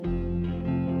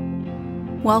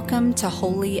Welcome to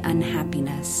Holy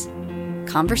Unhappiness,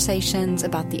 conversations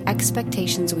about the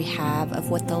expectations we have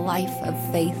of what the life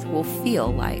of faith will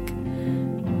feel like.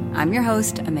 I'm your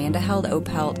host, Amanda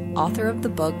Held-Opelt, author of the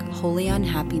book Holy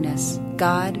Unhappiness,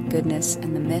 God, Goodness,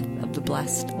 and the Myth of the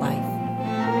Blessed Life.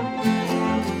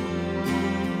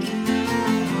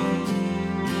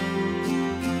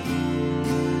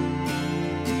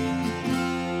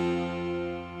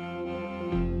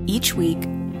 Each week,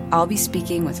 I'll be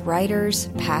speaking with writers,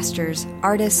 pastors,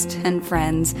 artists, and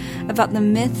friends about the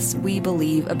myths we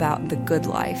believe about the good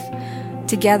life.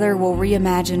 Together, we'll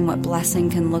reimagine what blessing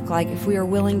can look like if we are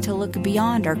willing to look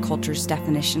beyond our culture's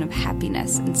definition of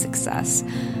happiness and success.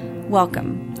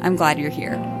 Welcome. I'm glad you're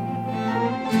here.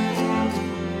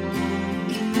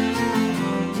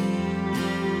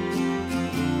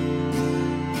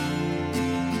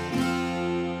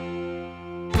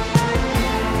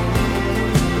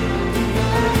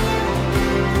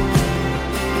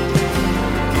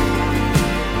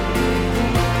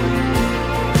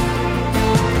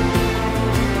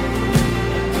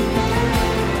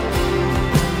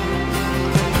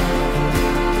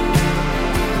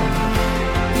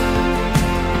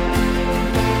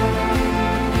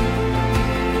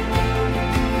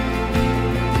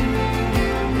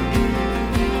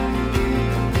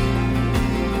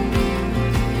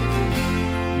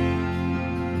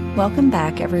 Welcome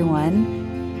back,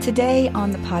 everyone. Today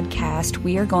on the podcast,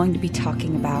 we are going to be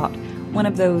talking about one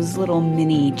of those little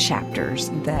mini chapters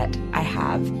that I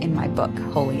have in my book,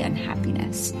 Holy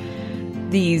Unhappiness.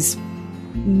 These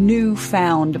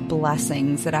newfound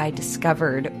blessings that I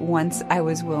discovered once I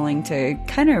was willing to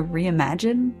kind of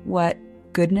reimagine what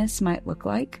goodness might look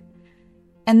like.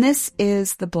 And this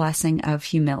is the blessing of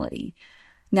humility.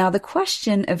 Now, the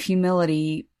question of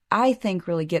humility, I think,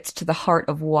 really gets to the heart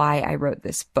of why I wrote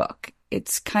this book.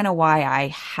 It's kind of why I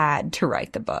had to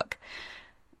write the book.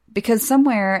 Because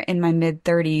somewhere in my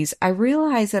mid-30s, I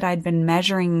realized that I'd been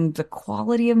measuring the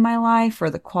quality of my life or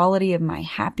the quality of my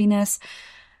happiness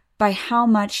by how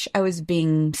much I was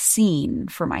being seen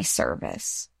for my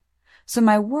service. So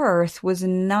my worth was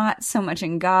not so much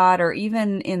in God or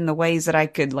even in the ways that I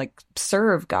could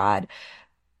serve God,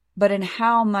 but in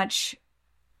how much,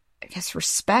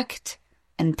 respect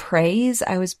and praise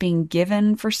I was being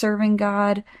given for serving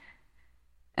God.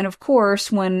 And of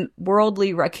course, when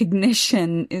worldly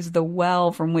recognition is the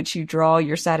well from which you draw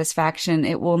your satisfaction,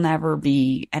 it will never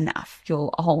be enough.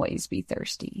 You'll always be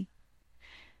thirsty.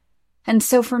 And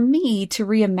so for me to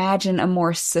reimagine a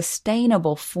more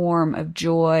sustainable form of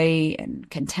joy and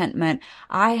contentment,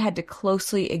 I had to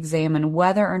closely examine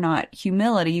whether or not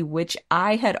humility, which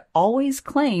I had always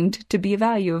claimed to be a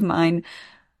value of mine,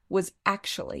 was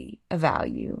actually a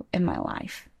value in my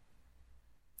life.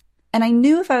 And I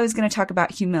knew if I was going to talk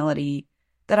about humility,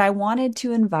 that I wanted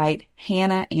to invite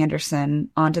Hannah Anderson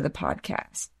onto the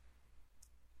podcast.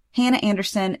 Hannah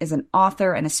Anderson is an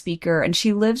author and a speaker, and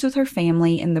she lives with her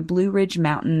family in the Blue Ridge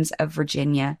Mountains of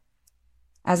Virginia.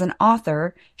 As an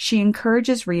author, she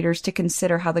encourages readers to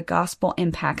consider how the gospel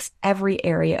impacts every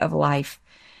area of life.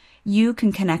 You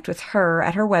can connect with her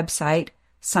at her website,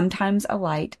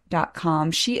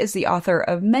 sometimesalight.com. She is the author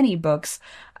of many books.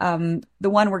 The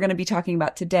one we're going to be talking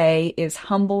about today is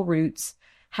Humble Roots,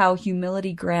 How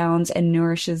Humility Grounds and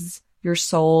Nourishes Your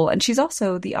Soul. And she's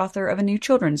also the author of a new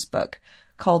children's book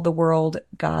called The World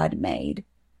God Made.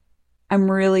 I'm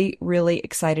really, really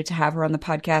excited to have her on the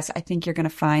podcast. I think you're going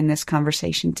to find this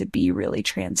conversation to be really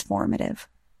transformative.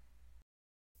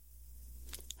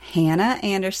 Hannah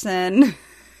Anderson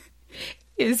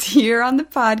is here on the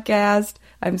podcast.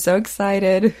 I'm so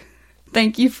excited.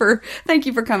 Thank you for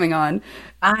coming on.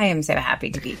 I am so happy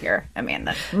to be here,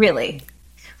 Amanda. Really.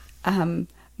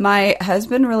 My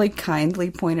husband really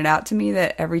kindly pointed out to me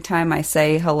that every time I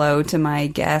say hello to my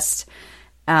guest,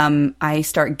 I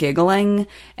start giggling,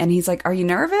 and he's like, "Are you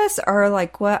nervous?" Or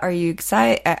 "What? Are you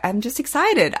excited?" I'm just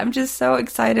excited. I'm just so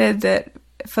excited that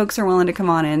folks are willing to come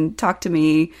on and talk to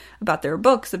me about their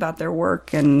books, about their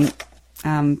work, and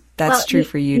that's true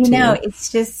for you too.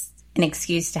 It's just an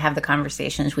excuse to have the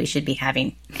conversations we should be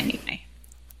having anyway.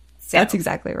 So. That's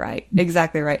exactly right.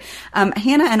 Exactly right.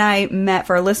 Hannah and I met,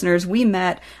 for our listeners, we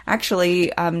met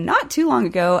actually not too long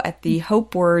ago at the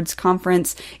Hope Words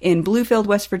conference in Bluefield,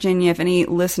 West Virginia. If any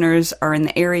listeners are in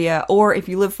the area, or if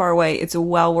you live far away, it's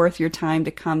well worth your time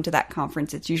to come to that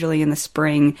conference. It's usually in the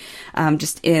spring,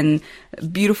 just in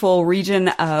beautiful region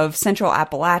of Central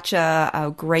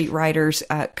Appalachia. Great writers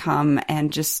come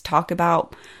and just talk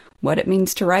about what it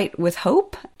means to write with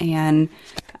hope. And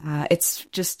it's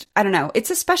just, I don't know, it's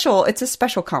a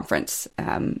special conference.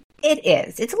 It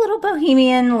is. It's a little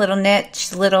bohemian, a little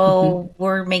niche,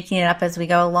 we're making it up as we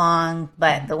go along.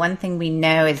 But the one thing we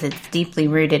know is it's deeply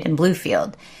rooted in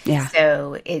Bluefield. Yeah.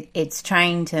 So it's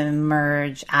trying to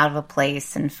emerge out of a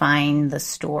place and find the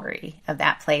story of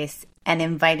that place and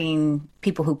inviting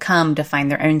people who come to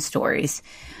find their own stories.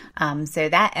 So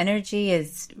that energy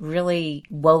is really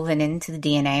woven into the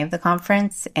DNA of the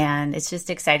conference. And it's just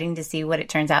exciting to see what it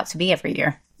turns out to be every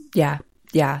year. Yeah.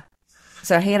 Yeah.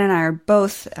 So Hannah and I are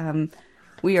both,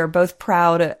 we are both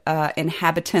proud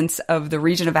inhabitants of the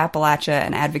region of Appalachia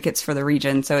and advocates for the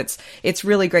region. So it's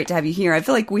really great to have you here. I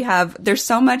feel like there's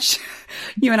so much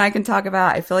you and I can talk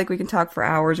about. I feel like we can talk for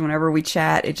hours whenever we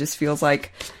chat. It just feels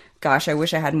like, gosh, I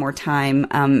wish I had more time.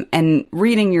 And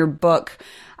reading your book,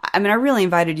 I mean, I really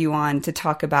invited you on to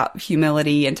talk about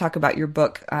humility and talk about your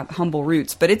book, Humble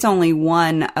Roots, but it's only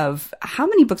one of, how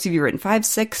many books have you written? 5,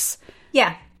 6?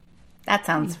 Yeah. That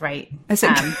sounds right. I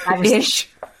said ish.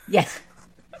 Yes.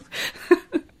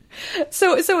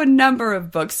 So a number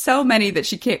of books, so many that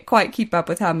she can't quite keep up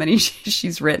with how many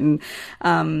she's written.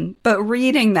 But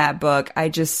reading that book, I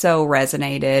just so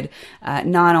resonated,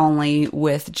 not only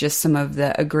with just some of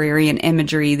the agrarian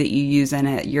imagery that you use in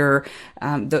it,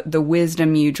 the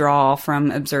wisdom you draw from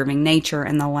observing nature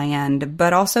and the land,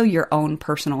 but also your own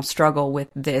personal struggle with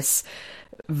this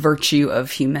virtue of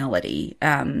humility.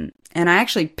 And I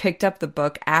actually picked up the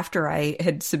book after I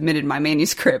had submitted my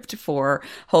manuscript for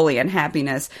Holy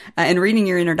Unhappiness. And reading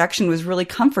your introduction was really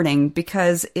comforting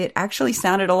because it actually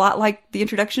sounded a lot like the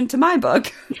introduction to my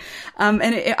book.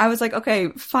 I was like,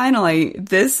 okay, finally,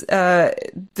 this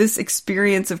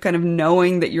experience of kind of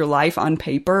knowing that your life on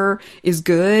paper is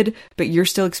good, but you're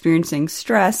still experiencing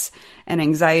stress and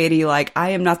anxiety. Like,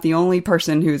 I am not the only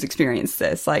person who's experienced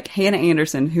this. Like, Hannah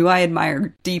Anderson, who I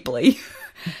admire deeply,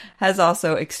 has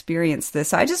also experienced this.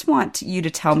 So I just want you to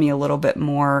tell me a little bit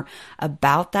more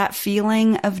about that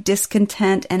feeling of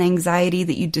discontent and anxiety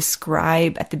that you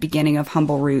describe at the beginning of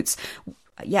Humble Roots.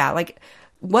 Yeah, like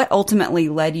what ultimately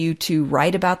led you to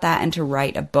write about that and to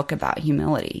write a book about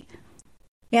humility?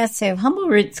 Yeah, so Humble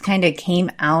Roots kind of came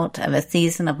out of a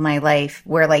season of my life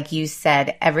where, like you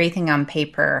said, everything on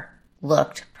paper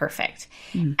looked perfect.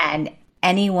 And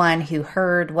anyone who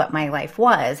heard what my life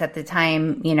was at the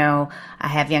time, I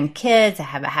have young kids, I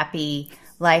have a happy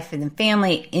life and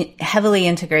family, heavily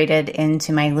integrated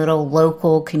into my little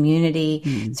local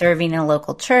community, serving in a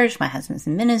local church. My husband's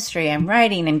in ministry. I'm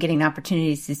writing. I'm getting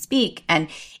opportunities to speak. And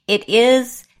it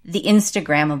is the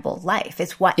Instagrammable life.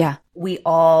 It's what we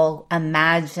all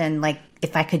imagine, like,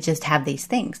 if I could just have these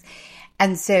things.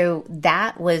 And so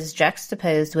that was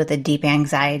juxtaposed with a deep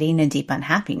anxiety and a deep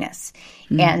unhappiness.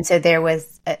 And so there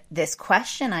was this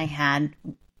question I had,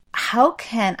 how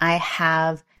can I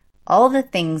have all the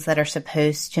things that are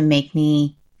supposed to make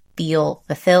me feel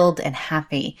fulfilled and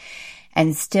happy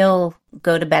and still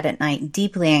go to bed at night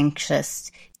deeply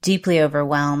anxious, deeply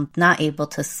overwhelmed, not able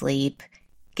to sleep,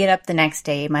 get up the next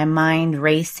day, my mind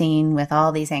racing with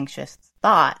all these anxious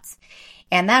thoughts.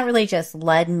 And that really just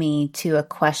led me to a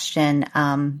question,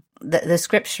 the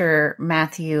scripture,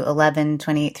 Matthew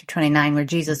 11:28-29, where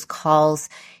Jesus calls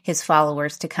his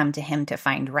followers to come to him to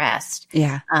find rest.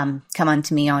 Yeah. Come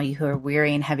unto me, all you who are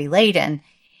weary and heavy laden.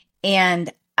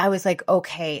 And I was like,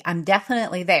 okay, I'm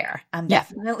definitely there. I'm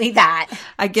definitely that.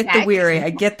 I get the weary. I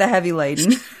get the heavy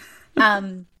laden.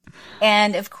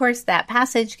 And of course, that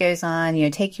passage goes on,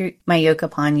 take my yoke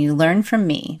upon you, learn from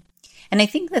me. And I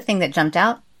think the thing that jumped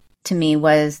out to me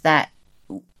was that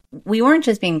we weren't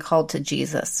just being called to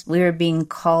Jesus. We were being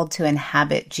called to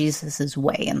inhabit Jesus's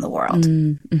way in the world.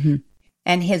 Mm-hmm.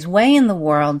 And his way in the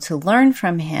world, to learn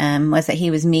from him, was that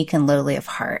he was meek and lowly of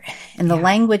heart. And the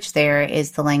language there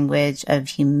is the language of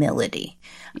humility.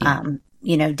 Yeah.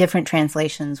 Different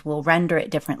translations will render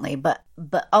it differently, but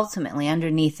ultimately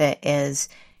underneath it is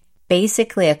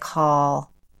basically a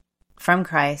call from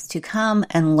Christ to come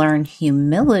and learn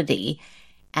humility.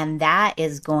 And that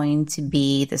is going to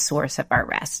be the source of our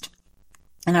rest.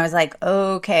 And I was like,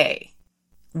 okay,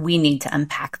 we need to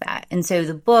unpack that. And so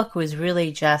the book was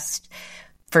really just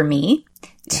for me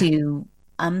to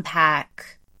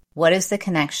unpack what is the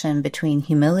connection between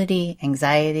humility,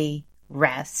 anxiety,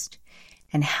 rest,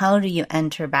 and how do you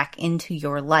enter back into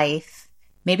your life,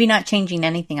 maybe not changing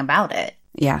anything about it.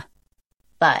 Yeah.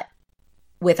 But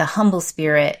with a humble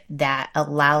spirit that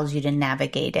allows you to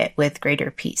navigate it with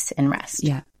greater peace and rest.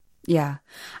 Yeah. Yeah.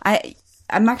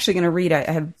 I'm actually going to read, I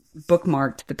have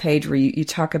bookmarked the page where you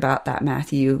talk about that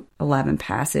Matthew 11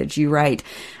 passage. You write,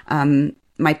 my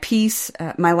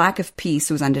lack of peace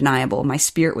was undeniable. My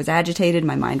spirit was agitated,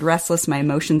 my mind restless, my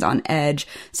emotions on edge.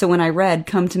 So when I read,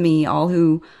 come to me, all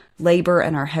who labor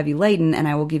and are heavy laden, and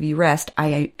I will give you rest,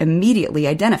 I immediately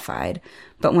identified.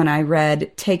 But when I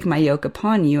read, take my yoke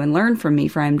upon you and learn from me,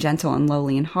 for I am gentle and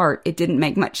lowly in heart, it didn't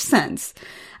make much sense.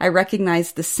 I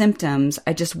recognized the symptoms.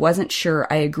 I just wasn't sure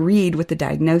I agreed with the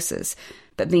diagnosis.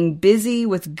 But being busy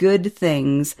with good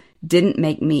things didn't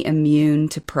make me immune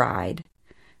to pride.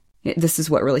 This is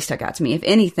what really stuck out to me. If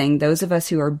anything, those of us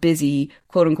who are busy,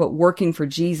 quote unquote, working for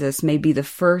Jesus may be the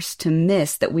first to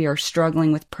miss that we are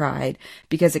struggling with pride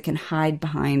because it can hide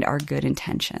behind our good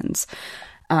intentions.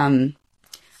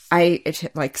 It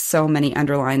hit like so many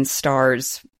underlined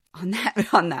stars on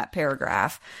that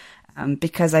paragraph,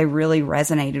 because I really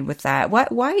resonated with that.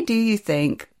 Why do you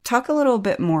think, talk a little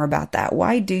bit more about that.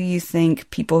 Why do you think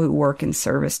people who work in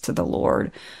service to the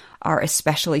Lord are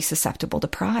especially susceptible to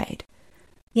pride?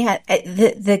 Yeah,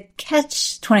 the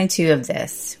catch-22 of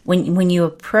this, when you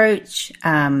approach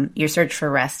your search for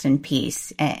rest and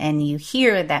peace, and you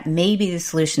hear that maybe the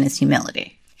solution is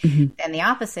humility, and the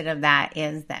opposite of that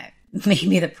is that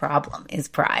maybe the problem is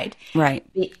pride. Right.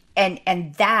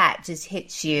 And that just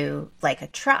hits you like a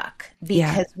truck,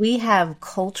 because we have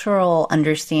cultural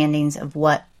understandings of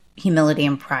what humility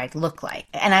and pride look like.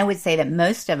 And I would say that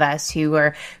most of us who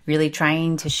are really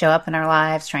trying to show up in our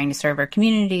lives, trying to serve our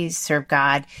communities, serve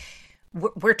God,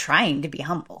 we're trying to be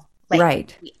humble.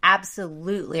 Right. We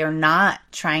absolutely are not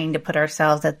trying to put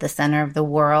ourselves at the center of the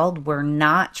world. We're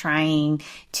not trying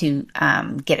to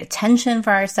get attention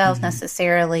for ourselves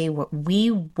necessarily.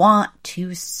 We want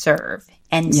to serve.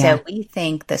 And so we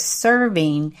think the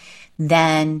serving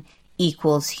then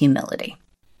equals humility.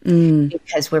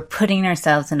 Because we're putting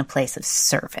ourselves in a place of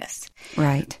service.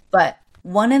 Right. But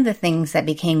one of the things that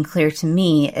became clear to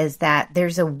me is that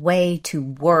there's a way to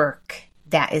work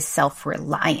that is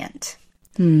self-reliant.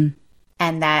 And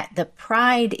that the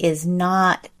pride is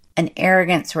not an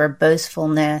arrogance or a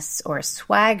boastfulness or a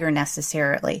swagger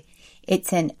necessarily.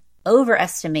 It's an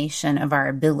overestimation of our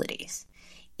abilities.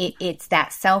 It's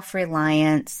that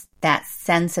self-reliance, that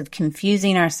sense of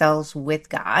confusing ourselves with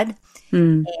God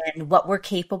and what we're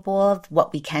capable of,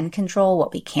 what we can control,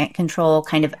 what we can't control,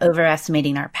 kind of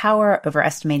overestimating our power,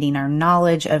 overestimating our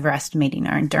knowledge, overestimating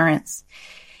our endurance.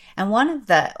 And one of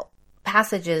the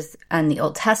passages in the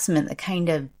Old Testament that kind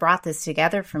of brought this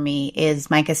together for me is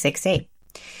Micah 6:8,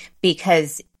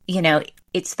 because,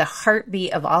 it's the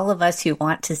heartbeat of all of us who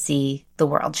want to see the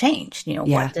world change.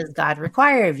 What does God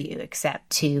require of you except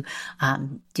to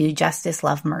do justice,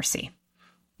 love mercy,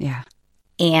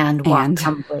 and walk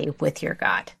humbly with your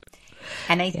God?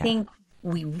 And I think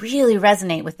we really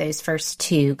resonate with those first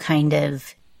two kind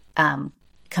of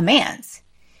commands,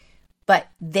 but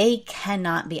they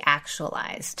cannot be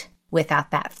actualized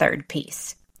without that third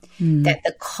piece. That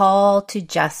the call to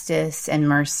justice and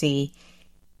mercy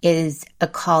is a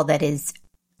call that is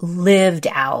lived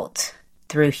out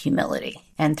through humility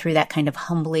and through that kind of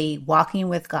humbly walking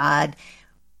with God,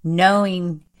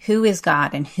 knowing who is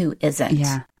God and who isn't.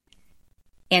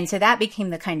 And so that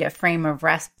became the kind of frame of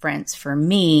reference for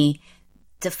me,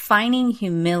 defining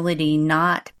humility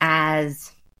not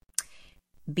as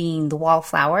being the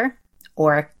wallflower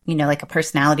or, like a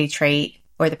personality trait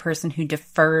or the person who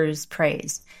defers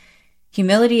praise.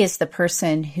 Humility is the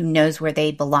person who knows where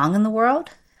they belong in the world.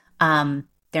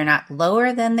 They're not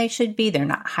lower than they should be. They're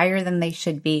not higher than they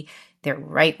should be. They're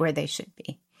right where they should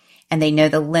be. And they know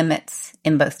the limits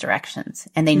in both directions.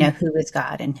 And they know who is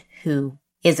God and who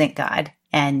isn't God.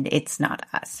 And it's not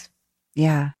us.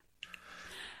 Yeah.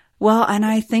 Well, and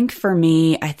I think for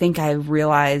me, I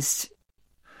realized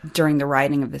during the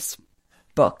writing of this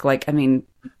book,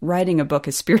 writing a book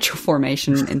is spiritual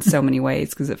formation in so many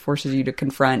ways, because it forces you to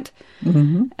confront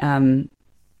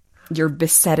your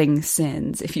besetting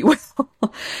sins, if you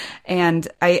will. And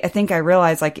I think I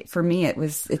realized, for me,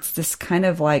 it's this kind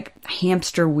of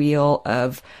hamster wheel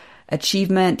of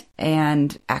achievement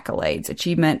and accolades,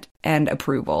 achievement and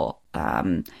approval,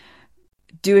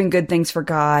 doing good things for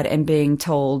God and being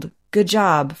told, good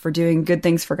job for doing good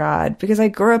things for God. Because I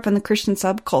grew up in the Christian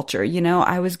subculture,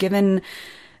 I was given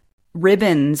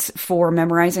ribbons for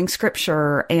memorizing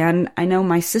scripture. And I know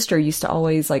my sister used to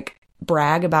always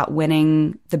brag about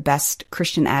winning the Best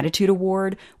Christian Attitude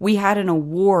Award. We had an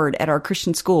award at our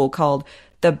Christian school called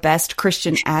the Best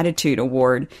Christian Attitude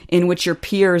Award, in which your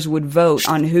peers would vote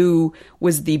on who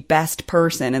was the best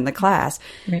person in the class.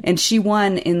 Right. And she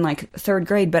won in third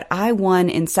grade, but I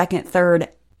won in second, third,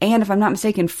 and if I'm not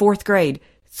mistaken, fourth grade,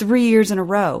 3 years in a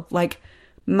row.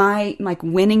 My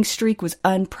winning streak was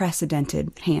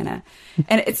unprecedented, Hannah.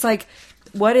 And it's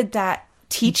what did that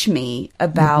teach me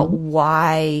about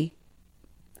why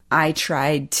I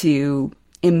tried to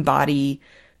embody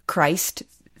Christ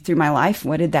through my life?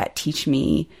 What did that teach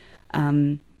me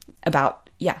about,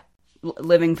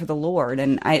 living for the Lord.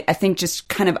 And I think just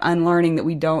kind of unlearning that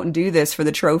we don't do this for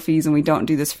the trophies and we don't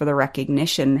do this for the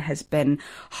recognition has been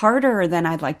harder than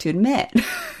I'd like to admit.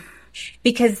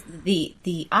 Because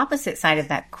the opposite side of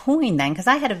that coin then, because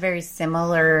I had a very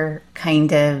similar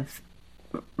kind of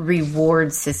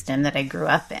reward system that I grew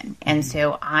up in. And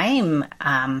so I'm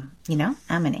an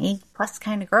A+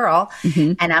 kind of girl,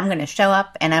 and I'm going to show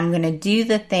up and I'm going to do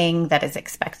the thing that is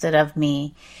expected of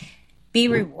me, be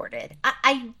rewarded.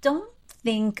 I don't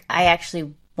think I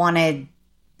actually wanted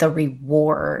the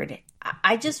reward.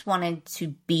 I just wanted to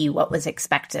be what was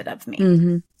expected of me.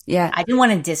 Mm-hmm. Yeah. I didn't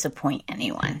want to disappoint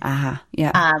anyone.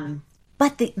 Yeah.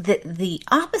 But the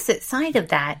opposite side of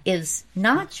that is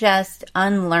not just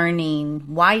unlearning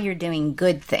why you're doing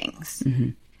good things,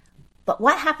 but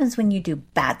what happens when you do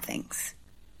bad things.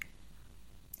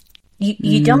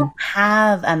 You don't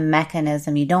have a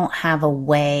mechanism, you don't have a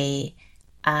way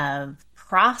of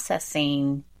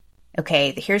processing,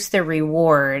 okay, here's the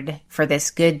reward for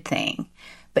this good thing.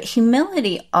 But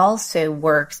humility also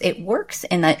works. It works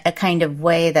in a kind of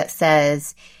way that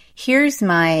says, here's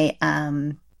my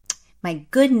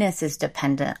goodness is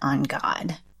dependent on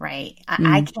God, right?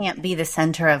 I can't be the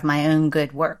center of my own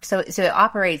good work. So it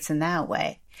operates in that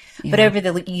way. Yeah. But over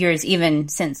the years, even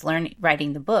since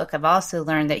writing the book, I've also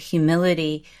learned that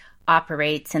humility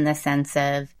operates in the sense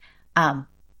of,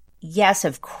 yes,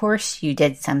 of course you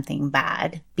did something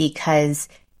bad because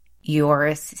you're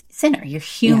a sinner, you're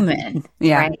human,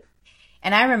 right?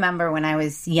 And I remember when I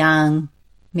was young,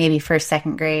 maybe first,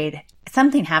 second grade,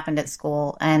 something happened at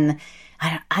school, and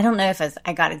I don't know if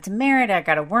I got a demerit, I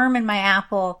got a worm in my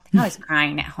apple. I was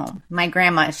crying at home. My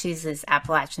grandma, she's this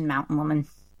Appalachian mountain woman,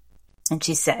 and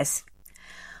she says,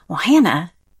 well,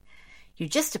 Hannah, you're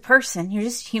just a person. You're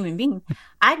just a human being.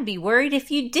 I'd be worried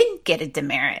if you didn't get a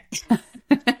demerit.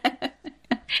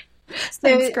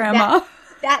 Thanks, Grandma.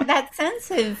 That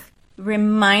sense of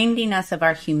reminding us of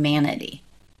our humanity,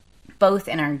 both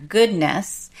in our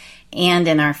goodness and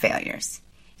in our failures.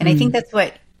 And I think that's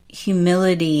what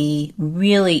humility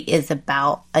really is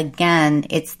about. Again,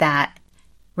 it's that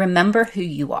remember who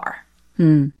you are.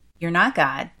 You're not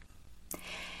God.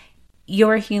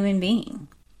 You're a human being.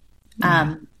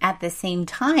 At the same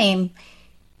time,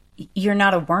 you're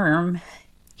not a worm.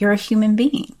 You're a human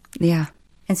being. Yeah.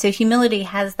 And so humility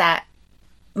has that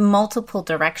multiple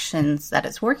directions that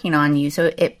it's working on you.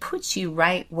 So it puts you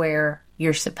right where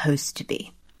you're supposed to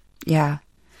be. Yeah.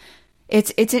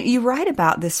 You write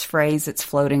about this phrase that's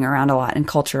floating around a lot in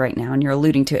culture right now, and you're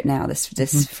alluding to it now, this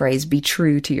phrase, be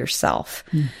true to yourself.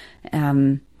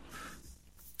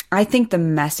 I think the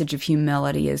message of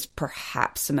humility is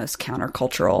perhaps the most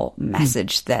countercultural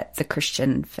message that the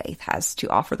Christian faith has to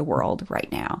offer the world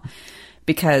right now.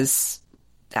 Because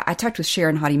I talked with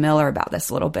Sharon Hodde Miller about this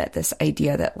a little bit, this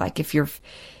idea that like if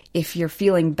you're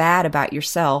feeling bad about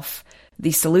yourself,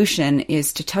 the solution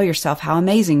is to tell yourself how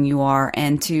amazing you are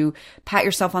and to pat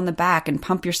yourself on the back and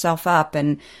pump yourself up.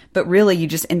 But really you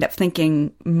just end up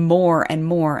thinking more and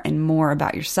more and more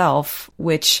about yourself,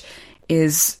 which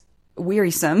is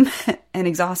wearisome and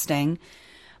exhausting.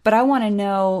 But I want to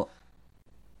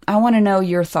know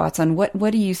your thoughts on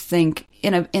what do you think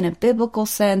in a biblical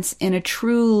sense, in a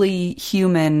truly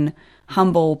human,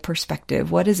 humble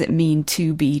perspective, what does it mean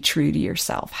to be true to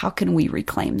yourself? How can we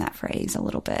reclaim that phrase a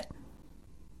little bit?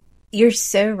 You're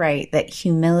so right that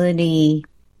humility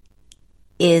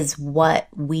is what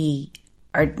we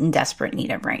are in desperate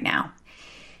need of right now.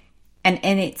 And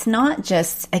it's not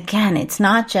just, again, it's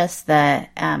not just the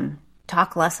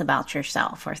talk less about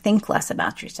yourself or think less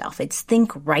about yourself. It's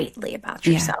think rightly about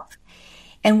yourself. Yeah.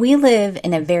 And we live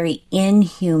in a very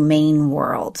inhumane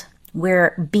world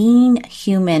where being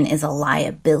human is a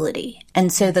liability.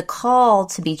 And so the call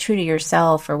to be true to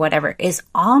yourself or whatever is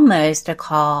almost a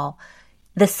call.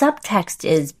 The subtext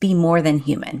is be more than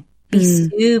human, be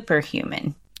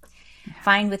superhuman.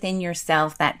 Find within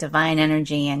yourself that divine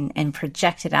energy and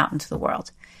project it out into the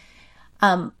world.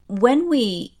 When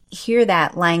we hear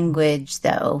that language,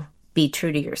 though, be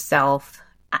true to yourself,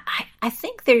 I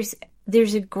think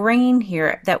there's a grain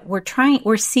here that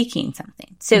we're seeking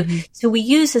something. So we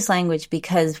use this language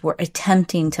because we're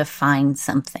attempting to find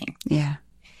something. Yeah.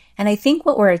 And I think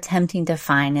what we're attempting to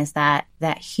find is that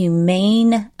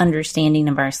humane understanding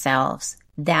of ourselves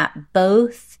that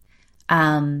both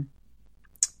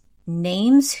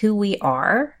names who we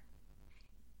are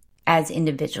as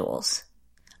individuals,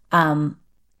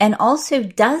 and also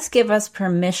does give us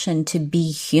permission to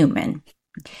be human.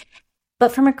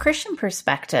 But from a Christian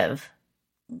perspective,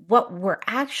 what we're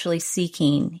actually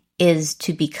seeking is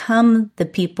to become the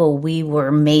people we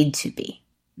were made to be.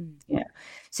 Yeah.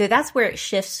 So that's where it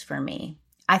shifts for me.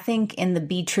 I think in the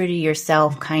be true to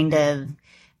yourself kind of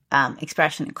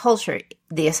expression and culture,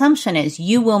 the assumption is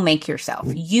you will make yourself,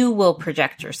 you will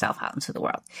project yourself out into the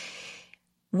world.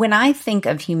 When I think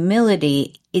of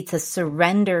humility, it's a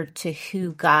surrender to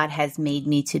who God has made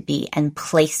me to be and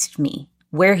placed me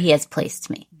where he has placed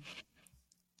me.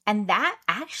 And that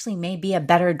actually may be a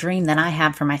better dream than I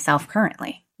have for myself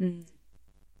currently. Mm.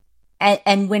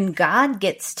 And when God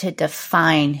gets to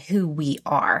define who we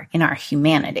are in our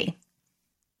humanity,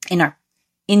 in our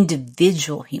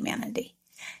individual humanity,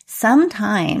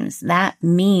 sometimes that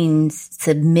means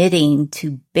submitting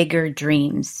to bigger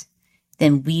dreams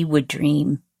than we would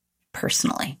dream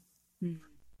personally. Mm.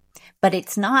 But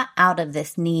it's not out of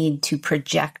this need to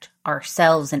project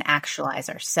ourselves and actualize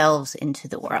ourselves into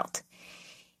the world.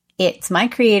 It's my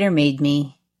Creator made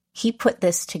me. He put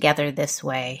this together this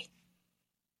way.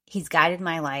 He's guided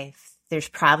my life. There's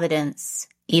providence,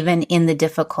 even in the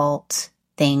difficult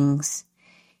things.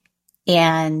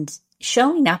 And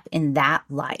showing up in that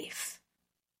life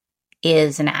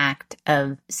is an act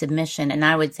of submission. And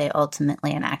I would say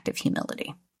ultimately an act of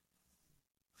humility.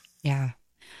 Yeah.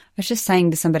 I was just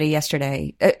saying to somebody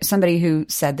yesterday, somebody who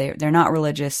said they're not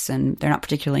religious and they're not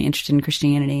particularly interested in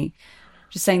Christianity,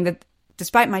 just saying that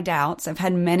despite my doubts, I've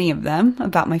had many of them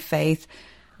about my faith,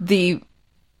 there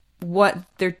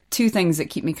are two things that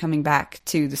keep me coming back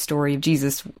to the story of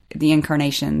Jesus, the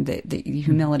incarnation, the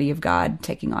humility of God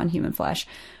taking on human flesh,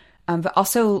 but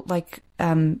also like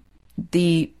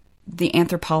the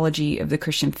anthropology of the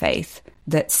Christian faith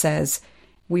that says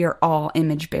we are all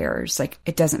image bearers. Like,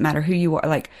 it doesn't matter who you are,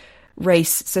 like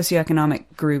race,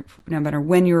 socioeconomic group, no matter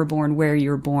when you were born, where you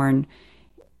were born,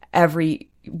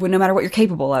 no matter what you're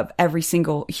capable of, every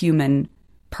single human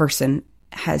person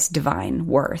has divine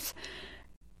worth.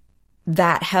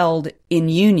 That held in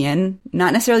union,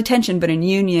 not necessarily tension, but in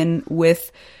union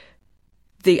with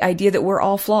the idea that we're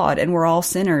all flawed and we're all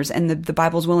sinners. And the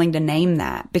Bible's willing to name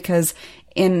that, because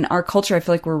in our culture, I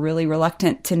feel like we're really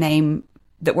reluctant to name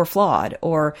that we're flawed,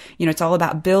 or, it's all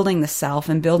about building the self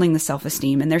and building the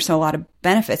self-esteem. And there's a lot of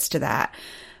benefits to that.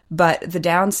 But the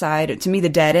downside, to me, the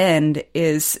dead end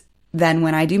is then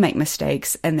when I do make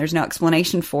mistakes and there's no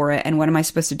explanation for it. And what am I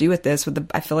supposed to do with this?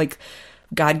 I feel like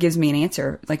God gives me an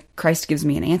answer, like Christ gives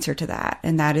me an answer to that.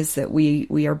 And that is that we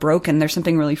are broken. There's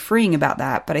something really freeing about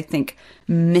that, but I think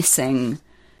missing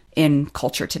in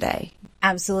culture today.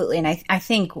 Absolutely. And I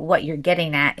think what you're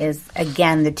getting at is,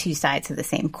 again, the two sides of the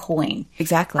same coin.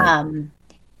 Exactly.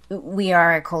 We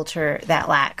are a culture that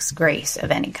lacks grace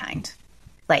of any kind.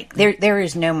 Like there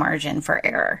is no margin for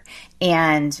error.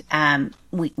 And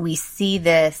we see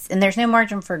this, and there's no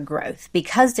margin for growth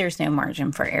because there's no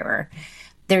margin for error.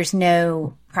 There's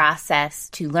no process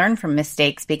to learn from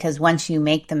mistakes, because once you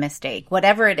make the mistake,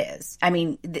 whatever it is, I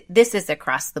mean, this is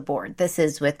across the board. This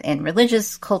is within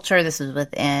religious culture. This is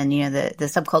within, the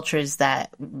subcultures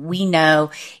that we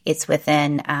know. It's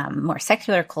within more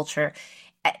secular culture.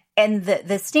 And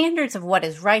the standards of what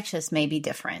is righteous may be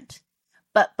different.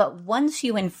 But once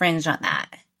you infringe on that,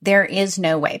 there is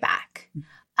no way back.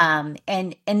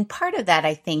 And part of that,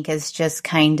 I think, is just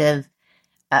kind of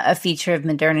a feature of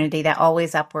modernity, that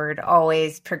always upward,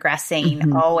 always progressing,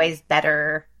 mm-hmm. always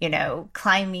better,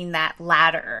 climbing that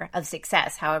ladder of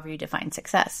success, however you define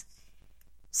success.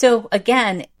 So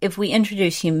again, if we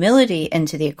introduce humility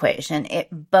into the equation, it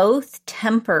both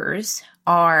tempers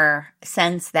our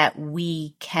sense that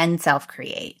we can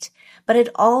self-create, but it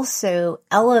also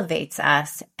elevates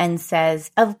us and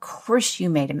says, of course you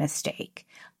made a mistake.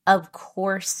 Of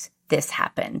course this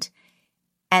happened.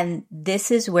 And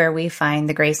this is where we find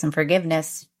the grace and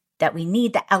forgiveness that we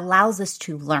need, that allows us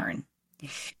to learn.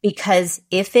 Because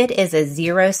if it is a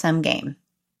zero-sum game,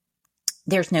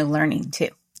 there's no learning too.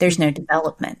 There's no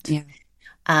development. Yeah.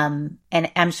 And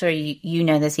I'm sure you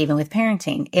know this even with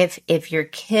parenting. If your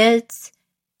kids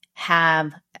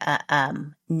have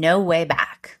no way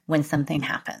back when something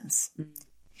happens,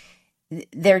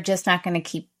 they're just not going to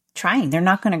keep trying. They're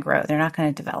not going to grow. They're not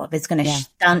going to develop. It's going to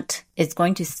stunt. It's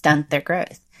going to stunt their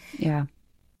growth. Yeah.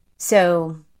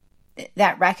 So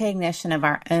that recognition of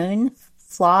our own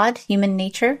flawed human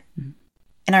nature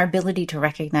and our ability to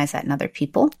recognize that in other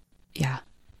people. Yeah.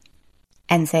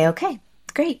 And say, okay,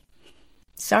 great.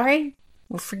 Sorry.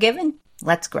 We're forgiven.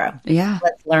 Let's grow. Yeah.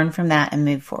 Let's learn from that and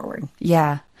move forward.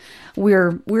 Yeah.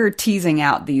 We're teasing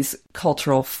out these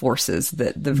cultural forces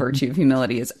that the virtue of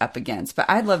humility is up against. But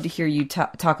I'd love to hear you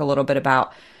talk a little bit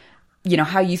about,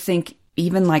 how you think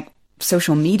even like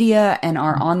social media and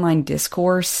our online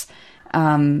discourse,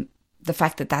 the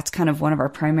fact that that's kind of one of our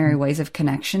primary ways of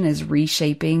connection is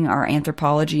reshaping our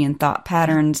anthropology and thought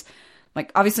patterns.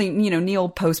 Like, obviously, Neil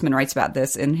Postman writes about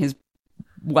this in his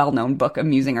well-known book,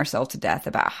 Amusing Ourselves to Death,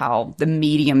 about how the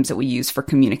mediums that we use for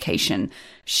communication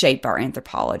shape our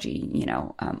anthropology.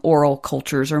 Oral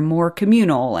cultures are more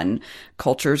communal, and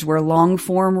cultures where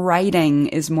long-form writing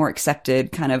is more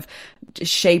accepted kind of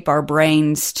shape our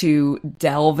brains to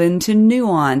delve into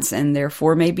nuance, and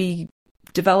therefore maybe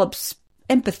develops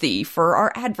empathy for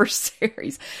our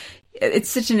adversaries. It's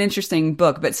such an interesting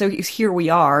book. But so here we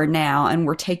are now, and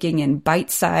we're taking in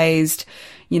bite-sized,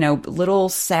 little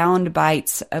sound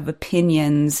bites of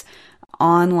opinions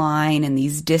online in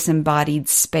these disembodied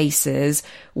spaces.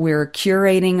 We're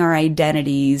curating our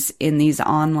identities in these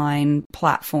online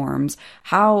platforms.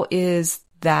 How is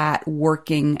that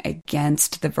working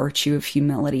against the virtue of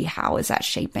humility? How is that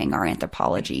shaping our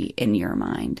anthropology in your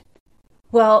mind?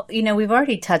 Well, we've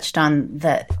already touched on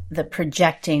the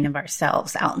projecting of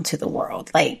ourselves out into the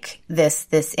world, like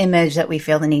this image that we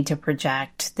feel the need to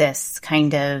project, this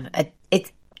kind of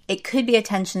it could be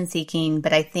attention seeking,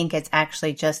 but I think it's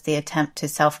actually just the attempt to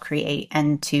self-create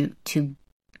and to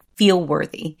feel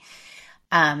worthy.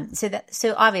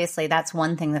 So obviously that's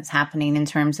one thing that's happening in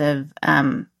terms of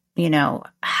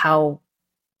how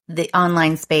the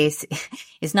online space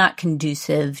is not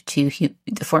conducive to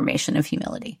the formation of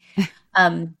humility.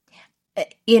 One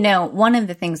of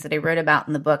the things that I wrote about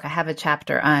in the book, I have a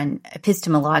chapter on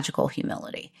epistemological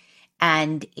humility.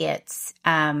 And it's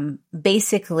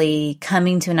basically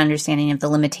coming to an understanding of the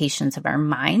limitations of our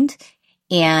mind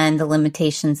and the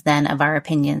limitations then of our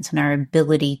opinions and our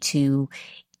ability to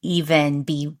even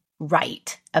be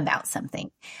right about something.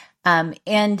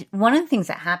 And one of the things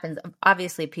that happens,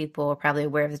 obviously people are probably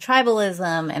aware of the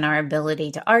tribalism and our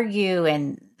ability to argue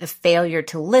and the failure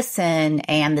to listen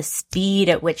and the speed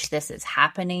at which this is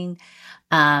happening.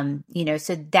 So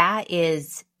that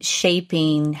is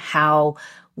shaping how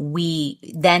we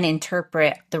then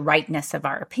interpret the rightness of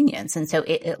our opinions. And so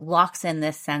it locks in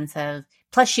this sense of,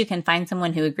 plus you can find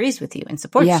someone who agrees with you and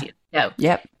supports you. So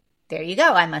there you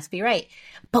go. I must be right.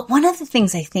 But one of the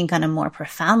things I think on a more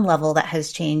profound level that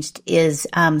has changed is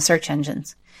search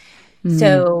engines.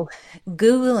 So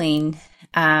Googling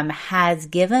has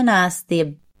given us the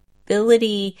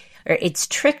ability, or it's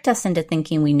tricked us into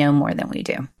thinking we know more than we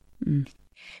do.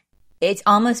 It's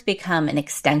almost become an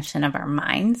extension of our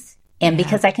minds. And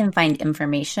because I can find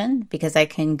information, because I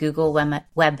can Google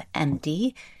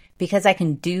WebMD, because I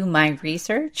can do my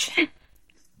research.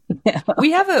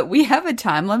 We have a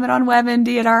time limit on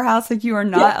WebMD at our house. Like, you are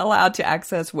not allowed to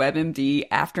access WebMD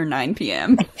after 9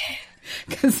 p.m.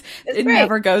 because it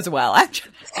never goes well after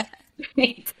that.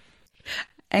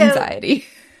 Anxiety.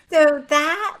 So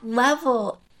that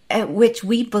level at which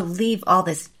we believe all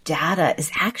this data is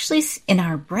actually in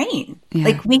our brain.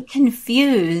 Like, we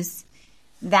confuse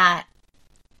that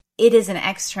it is an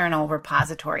external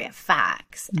repository of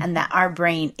facts and that our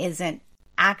brain isn't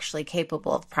actually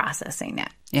capable of processing it.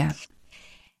 Yeah.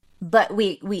 But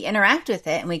we interact with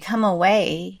it and we come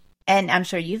away, and I'm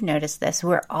sure you've noticed this,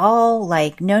 we're all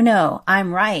like, no,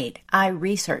 I'm right. I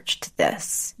researched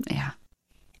this. Yeah.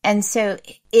 And so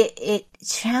it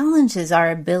challenges our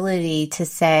ability to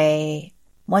say,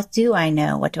 what do I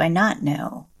know? What do I not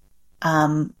know?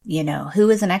 Who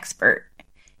is an expert?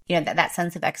 That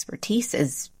sense of expertise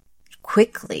is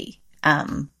quickly,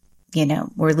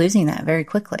 we're losing that very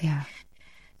quickly. Yeah.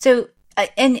 So,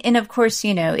 and of course,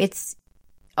 it's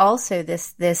also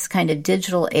this kind of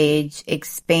digital age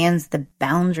expands the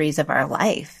boundaries of our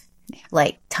life. Yeah.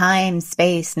 Like time,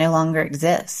 space no longer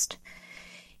exist.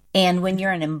 And when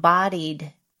you're an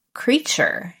embodied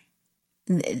creature,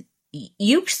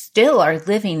 you still are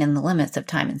living in the limits of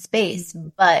time and space,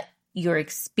 but your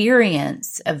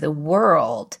experience of the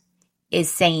world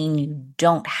is saying you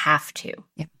don't have to.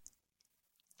 Yeah.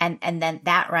 And then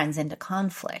that runs into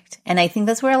conflict. And I think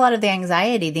that's where a lot of the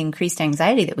increased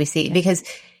anxiety that we see, because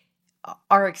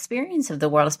our experience of the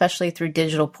world, especially through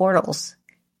digital portals,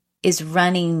 is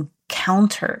running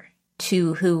counter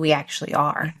to who we actually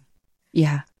are.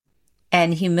 Yeah.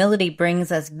 And humility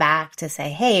brings us back to say,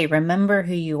 hey, remember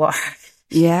who you are.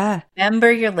 Yeah.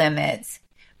 Remember your limits.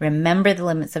 Remember the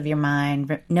limits of your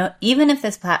mind. No, even if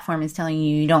this platform is telling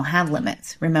you don't have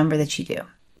limits, remember that you do.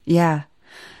 Yeah.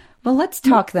 Well, let's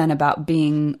talk then about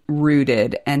being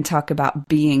rooted and talk about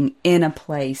being in a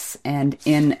place and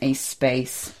in a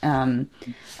space.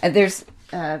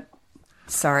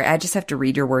 Sorry, I just have to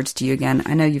read your words to you again.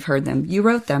 I know you've heard them. You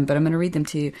wrote them, but I'm going to read them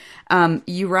to you.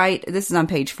 You write, this is on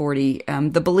page 40,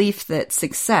 the belief that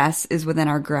success is within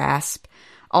our grasp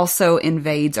also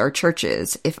invades our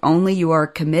churches. If only you are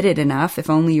committed enough, if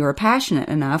only you are passionate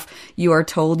enough, you are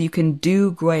told you can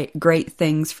do great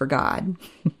things for God.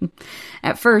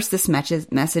 At first, this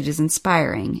message is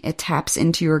inspiring. It taps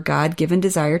into your God-given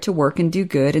desire to work and do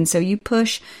good, and so you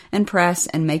push and press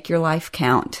and make your life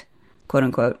count, quote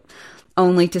unquote,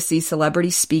 only to see celebrity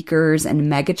speakers and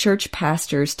megachurch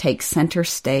pastors take center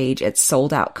stage at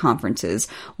sold-out conferences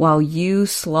while you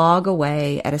slog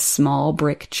away at a small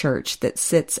brick church that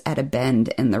sits at a bend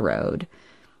in the road.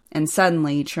 And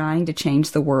suddenly, trying to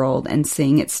change the world and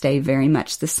seeing it stay very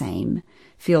much the same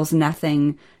feels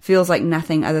like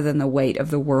nothing other than the weight of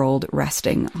the world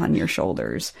resting on your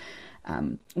shoulders.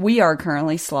 We are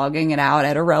currently slogging it out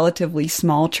at a relatively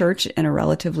small church in a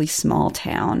relatively small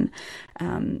town.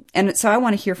 And so I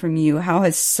want to hear from you. How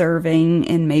has serving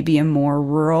in maybe a more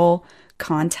rural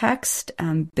context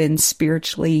been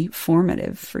spiritually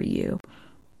formative for you?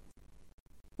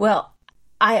 Well,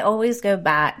 I always go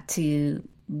back to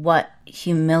what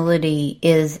humility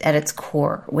is at its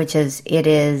core, which is it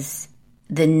is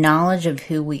the knowledge of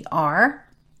who we are.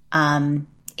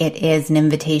 It is an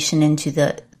invitation into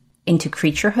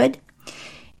creaturehood,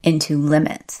 into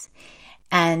limits.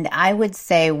 And I would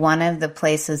say one of the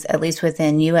places, at least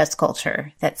within U.S.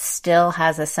 culture, that still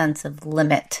has a sense of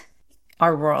limit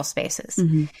are rural spaces.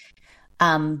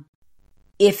 Mm-hmm.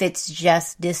 If it's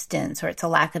just distance or it's a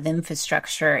lack of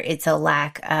infrastructure, it's a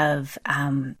lack of,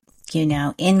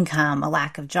 income, a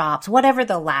lack of jobs, whatever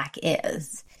the lack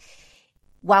is.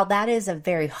 While that is a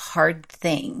very hard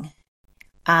thing,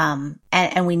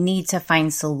 and we need to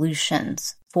find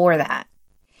solutions for that,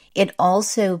 it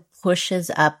also pushes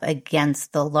up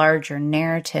against the larger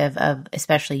narrative of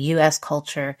especially U.S.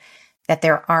 culture that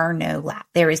there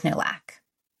is no lack.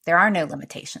 There are no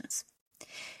limitations.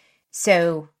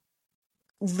 So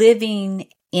living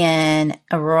in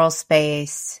a rural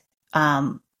space,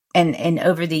 and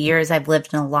over the years, I've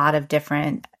lived in a lot of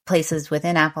different places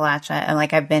within Appalachia. And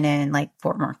I've been in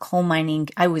former coal mining.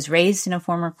 I was raised in a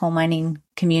former coal mining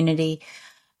community.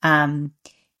 And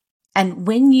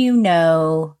when you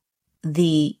know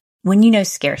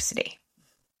scarcity,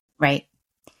 right?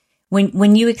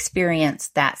 When you experience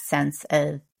that sense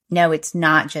of, no, it's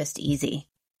not just easy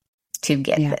to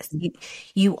get this.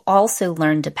 You also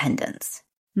learn dependence.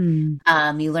 You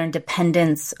learn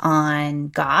dependence on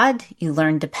God. You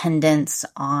learn dependence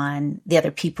on the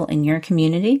other people in your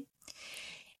community.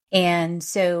 And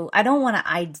so I don't want to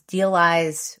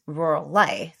idealize rural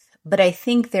life, but I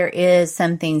think there is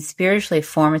something spiritually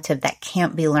formative that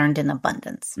can't be learned in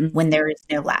abundance when there is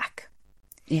no lack.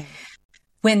 Yeah.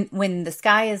 When the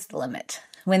sky is the limit,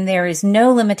 when there is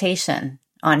no limitation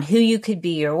on who you could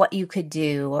be or what you could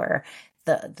do or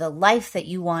the life that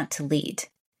you want to lead,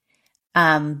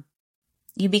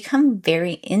 you become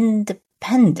very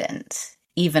independent,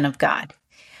 even of God.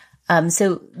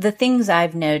 So the things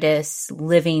I've noticed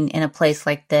living in a place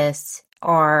like this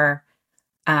are,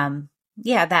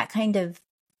 that kind of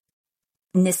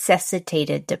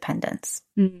necessitated dependence.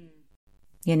 Mm.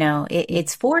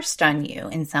 It's forced on you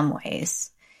in some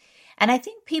ways. And I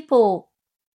think people,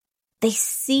 they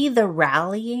see the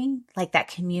rallying, like that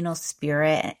communal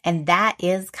spirit, and that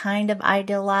is kind of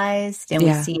idealized. And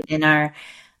we see it in our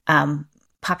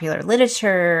popular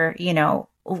literature.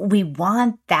 We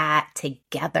want that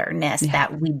togetherness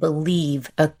that we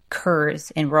believe occurs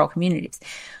in rural communities.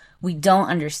 We don't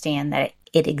understand that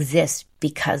it exists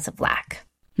because of lack.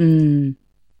 Mm.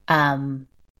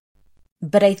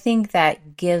 But I think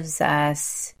that gives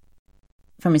us,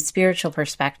 from a spiritual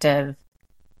perspective,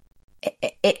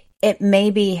 it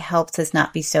maybe helps us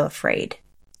not be so afraid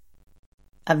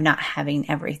of not having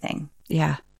everything.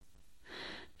 Yeah.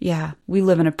 Yeah. We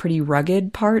live in a pretty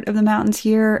rugged part of the mountains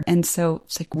here. And so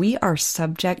it's we are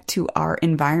subject to our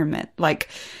environment.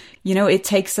 It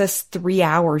takes us 3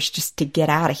 hours just to get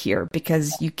out of here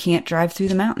because you can't drive through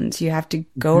the mountains. You have to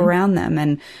go around them.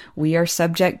 And we are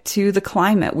subject to the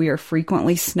climate. We are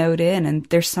frequently snowed in. And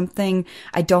there's something,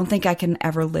 I don't think I can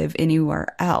ever live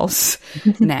anywhere else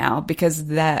now because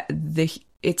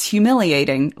it's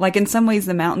humiliating. In some ways,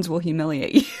 the mountains will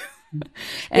humiliate you.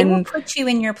 And they will put you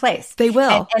in your place. They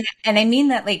will. And I mean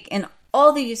that in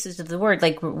all the uses of the word,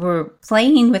 we're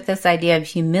playing with this idea of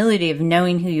humility, of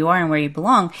knowing who you are and where you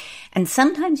belong. And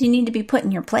sometimes you need to be put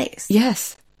in your place.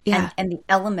 Yes. Yeah. And the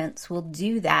elements will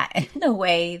do that in a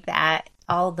way that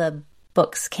all the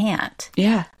books can't.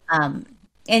 Yeah. And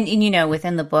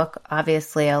within the book,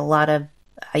 obviously I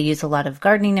use a lot of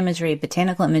gardening imagery,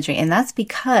 botanical imagery, and that's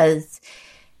because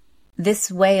this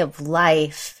way of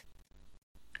life,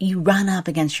 you run up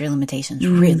against your limitations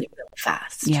really, really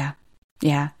fast. Yeah.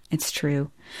 Yeah. It's true.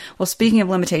 Well, speaking of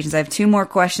limitations, I have two more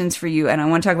questions for you, and I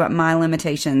want to talk about my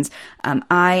limitations.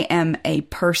 I am a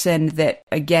person that,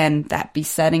 again, that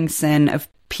besetting sin of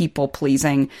people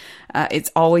pleasing,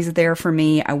 it's always there for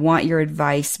me. I want your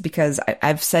advice because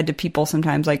I've said to people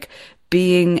sometimes, like,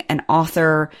 being an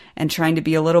author and trying to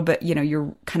be a little bit,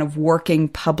 you're kind of working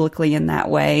publicly in that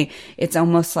way. It's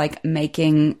almost like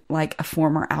making like a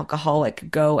former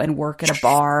alcoholic go and work at a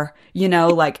bar,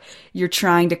 like you're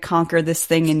trying to conquer this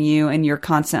thing in you and you're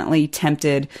constantly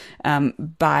tempted,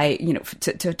 by,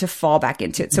 to fall back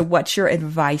into it. So what's your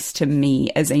advice to me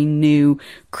as a new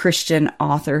Christian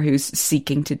author who's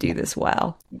seeking to do this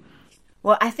well?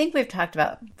 Well, I think we've talked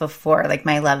about before, like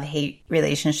my love-hate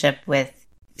relationship with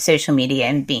social media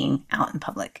and being out in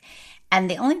public. And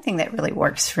the only thing that really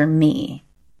works for me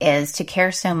is to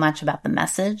care so much about the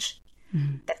message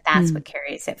that's what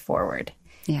carries it forward.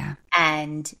 Yeah.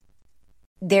 And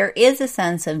there is a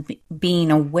sense of being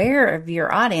aware of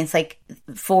your audience. Like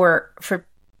for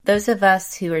those of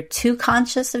us who are too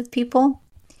conscious of people,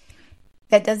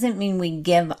 that doesn't mean we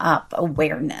give up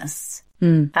awareness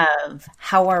of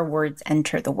how our words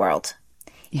enter the world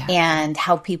and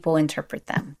how people interpret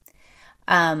them.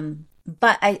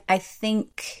 But I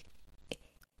think,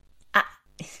 I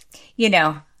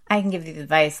can give you the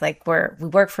advice, like we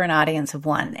work for an audience of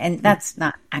one, and that's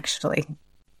not actually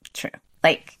true.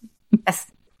 Like,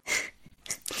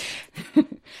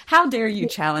 how dare you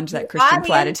challenge that Christian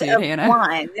platitude, Hannah?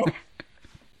 One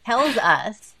tells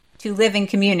us to live in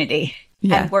community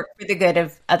and work for the good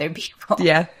of other people.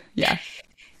 Yeah. Yeah.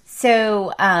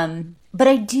 So, but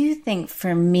I do think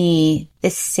for me, the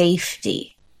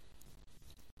safety,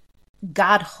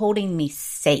 God holding me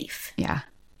safe. Yeah.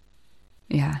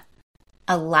 Yeah.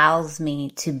 Allows me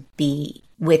to be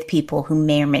with people who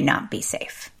may or may not be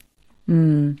safe.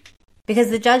 Because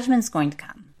the judgment's going to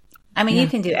come. I mean, you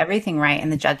can do everything right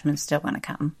and the judgment's still going to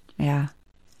come. Yeah.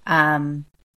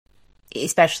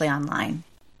 Especially online.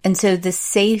 And so the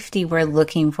safety we're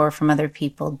looking for from other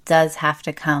people does have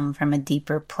to come from a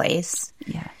deeper place.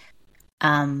 Yeah.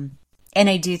 And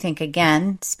I do think,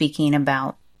 again, speaking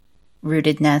about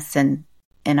rootedness and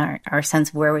our sense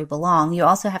of where we belong, you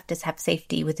also have to have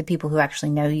safety with the people who actually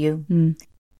know you.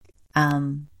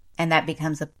 And that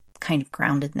becomes a kind of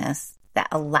groundedness that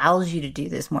allows you to do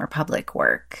this more public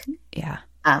work. Yeah.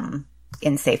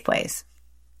 In safe ways.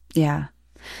 Yeah.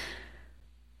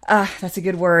 That's a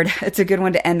good word. It's a good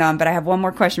one to end on, but I have one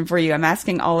more question for you. I'm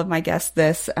asking all of my guests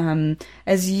this.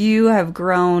 As you have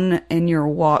grown in your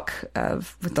walk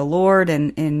with the Lord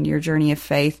and in your journey of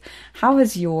faith, how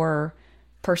has your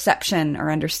perception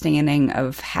or understanding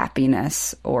of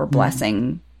happiness or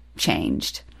blessing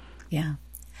changed? Yeah.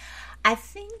 I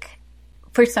think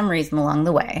for some reason along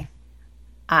the way,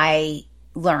 I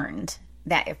learned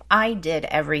that if I did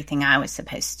everything I was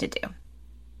supposed to do,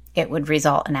 it would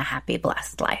result in a happy,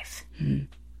 blessed life.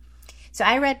 So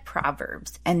I read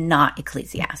Proverbs and not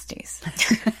Ecclesiastes.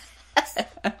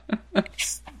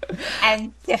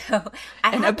 And so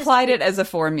I applied it as a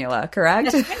formula,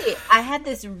 correct? That's right. I had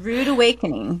this rude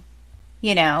awakening,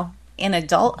 in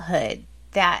adulthood,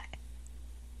 that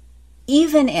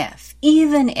even if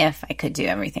I could do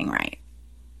everything right,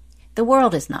 the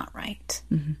world is not right.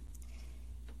 And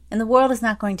the world is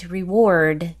not going to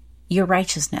reward your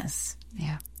righteousness.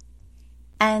 Yeah.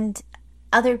 And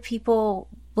other people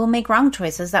will make wrong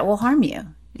choices that will harm you.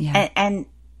 Yeah.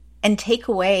 And take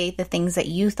away the things that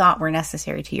you thought were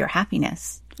necessary to your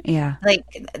happiness. Yeah. Like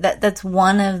that's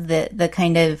one of the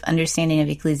kind of understanding of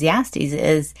Ecclesiastes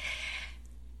is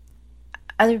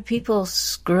other people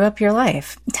screw up your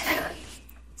life.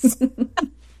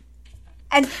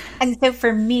 and so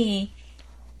for me,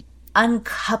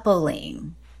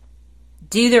 uncoupling,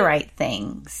 do the right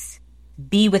things,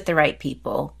 be with the right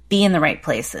people, be in the right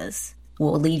places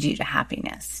will lead you to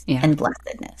happiness and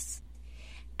blessedness.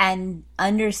 And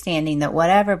understanding that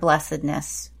whatever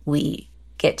blessedness we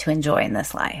get to enjoy in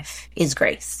this life is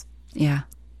grace. Yeah.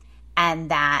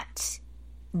 And that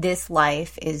this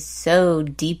life is so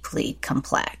deeply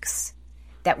complex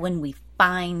that when we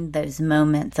find those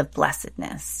moments of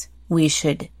blessedness, we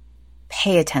should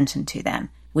pay attention to them.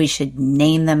 We should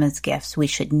name them as gifts. We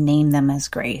should name them as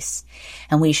grace.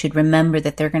 And we should remember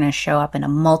that they're going to show up in a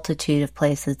multitude of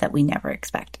places that we never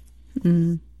expect.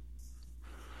 Well,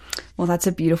 that's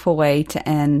a beautiful way to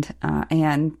end.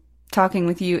 And talking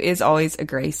with you is always a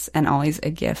grace and always a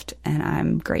gift. And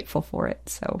I'm grateful for it.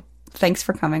 So thanks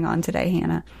for coming on today,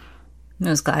 Hannah. I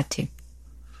was glad to.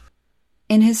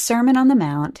 In his Sermon on the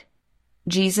Mount,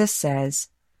 Jesus says,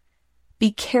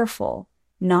 "Be careful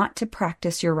not to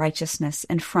practice your righteousness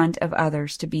in front of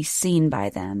others to be seen by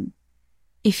them.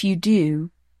 If you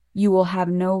do, you will have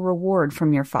no reward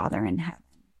from your Father in heaven.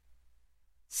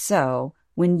 So,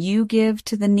 when you give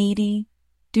to the needy,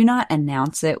 do not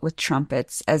announce it with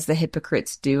trumpets as the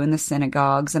hypocrites do in the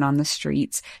synagogues and on the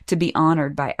streets to be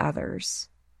honored by others.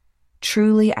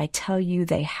 Truly, I tell you,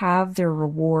 they have their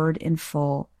reward in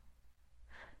full.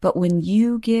 But when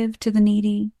you give to the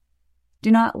needy,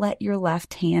 do not let your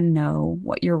left hand know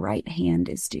what your right hand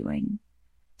is doing,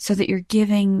 so that your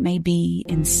giving may be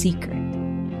in secret.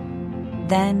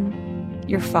 Then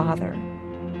your Father,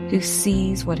 who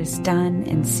sees what is done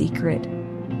in secret,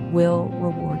 will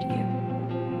reward you.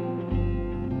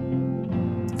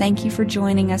 Thank you for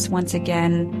joining us once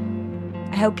again.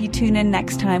 I hope you tune in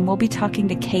next time. We'll be talking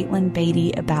to Caitlin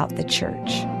Beatty about the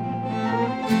church.